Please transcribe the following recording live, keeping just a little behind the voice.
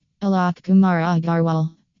Alok Kumar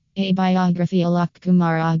Agarwal. A biography. Alok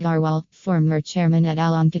Kumar Agarwal, former chairman at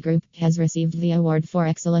Alok Group, has received the Award for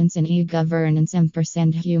Excellence in E-Governance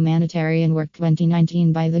and Humanitarian Work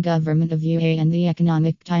 2019 by the Government of UAE and the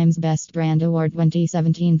Economic Times Best Brand Award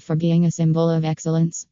 2017 for being a symbol of excellence.